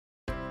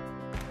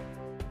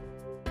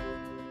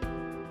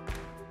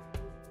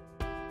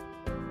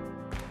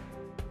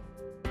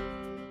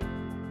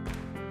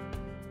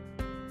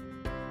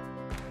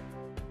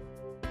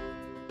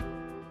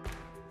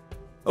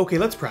Okay,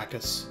 let's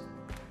practice.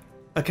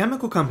 A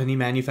chemical company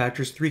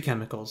manufactures 3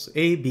 chemicals,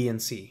 A, B,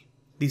 and C.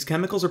 These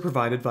chemicals are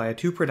provided via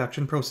 2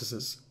 production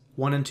processes,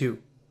 1 and 2.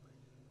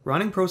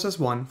 Running process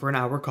 1 for an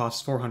hour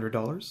costs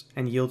 $400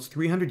 and yields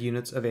 300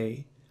 units of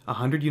A,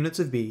 100 units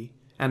of B,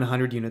 and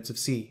 100 units of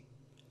C.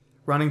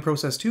 Running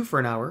process 2 for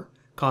an hour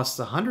costs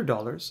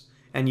 $100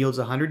 and yields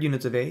 100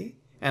 units of A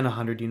and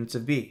 100 units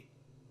of B.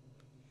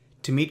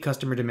 To meet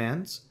customer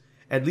demands,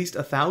 at least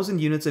 1,000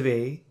 units of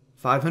A,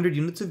 500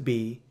 units of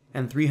B,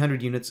 and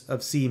 300 units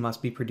of C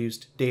must be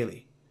produced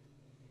daily.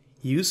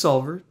 Use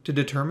Solver to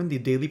determine the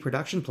daily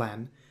production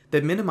plan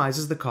that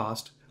minimizes the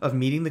cost of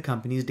meeting the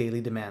company's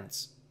daily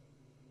demands.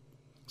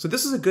 So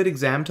this is a good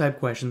exam type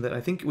question that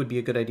I think it would be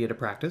a good idea to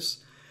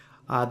practice.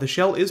 The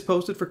shell is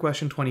posted for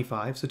question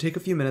 25, so take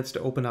a few minutes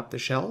to open up the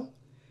shell,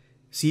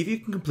 see if you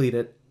can complete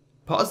it,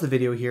 pause the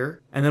video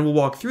here, and then we'll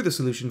walk through the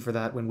solution for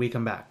that when we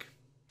come back.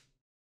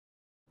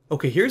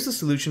 Okay, here's the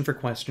solution for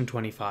question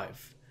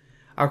 25.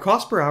 Our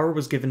cost per hour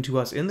was given to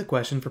us in the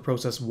question for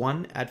process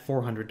 1 at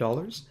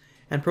 $400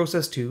 and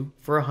process 2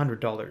 for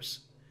 $100.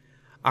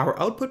 Our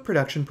output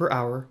production per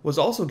hour was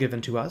also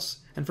given to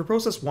us, and for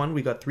process 1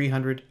 we got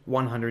 300,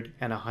 100,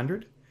 and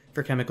 100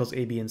 for chemicals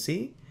A, B, and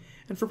C,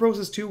 and for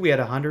process 2 we had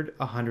 100,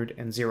 100,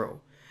 and 0.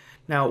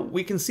 Now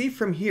we can see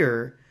from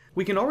here,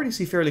 we can already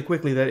see fairly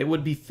quickly that it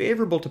would be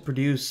favorable to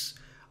produce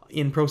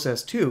in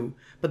process 2,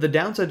 but the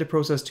downside to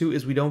process 2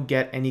 is we don't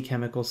get any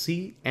chemical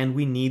C, and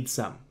we need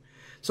some.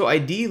 So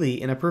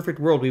ideally, in a perfect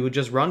world, we would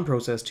just run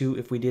process 2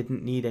 if we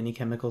didn't need any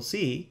chemical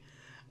C,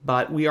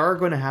 but we are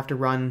going to have to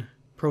run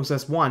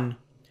process 1,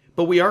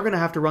 but we are going to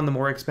have to run the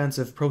more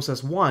expensive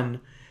process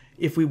 1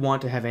 if we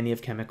want to have any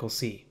of chemical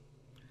C.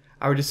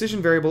 Our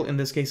decision variable in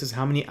this case is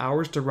how many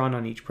hours to run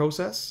on each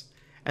process,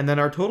 and then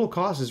our total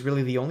cost is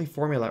really the only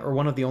formula, or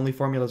one of the only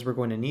formulas we're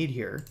going to need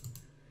here,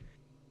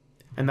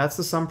 and that's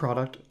the sum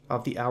product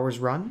of the hours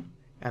run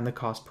and the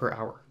cost per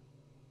hour.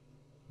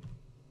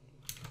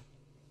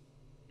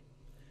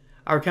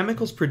 Our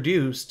chemicals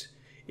produced,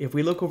 if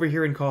we look over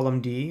here in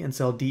column D and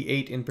cell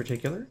D8 in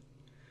particular,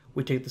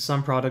 we take the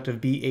sum product of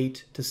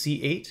B8 to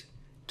C8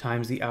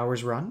 times the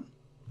hours run,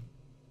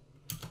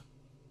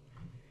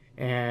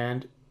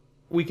 and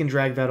we can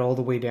drag that all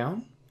the way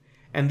down,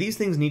 and these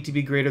things need to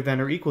be greater than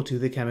or equal to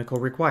the chemical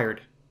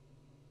required.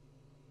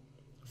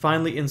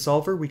 Finally, in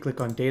Solver, we click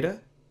on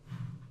Data,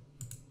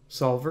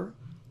 Solver.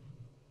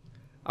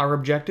 Our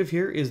objective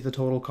here is the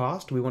total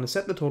cost. We want to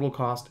set the total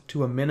cost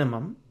to a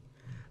minimum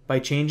by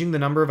changing the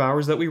number of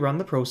hours that we run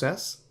the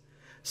process,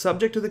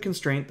 subject to the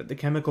constraint that the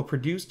chemical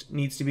produced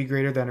needs to be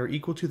greater than or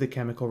equal to the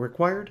chemical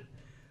required.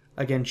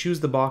 Again,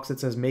 choose the box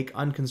that says Make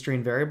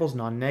Unconstrained Variables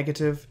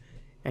Non-Negative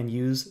and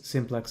use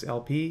Simplex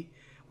LP.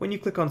 When you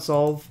click on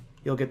Solve,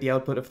 you'll get the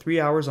output of 3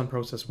 hours on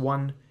process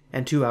 1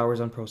 and 2 hours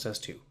on process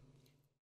 2.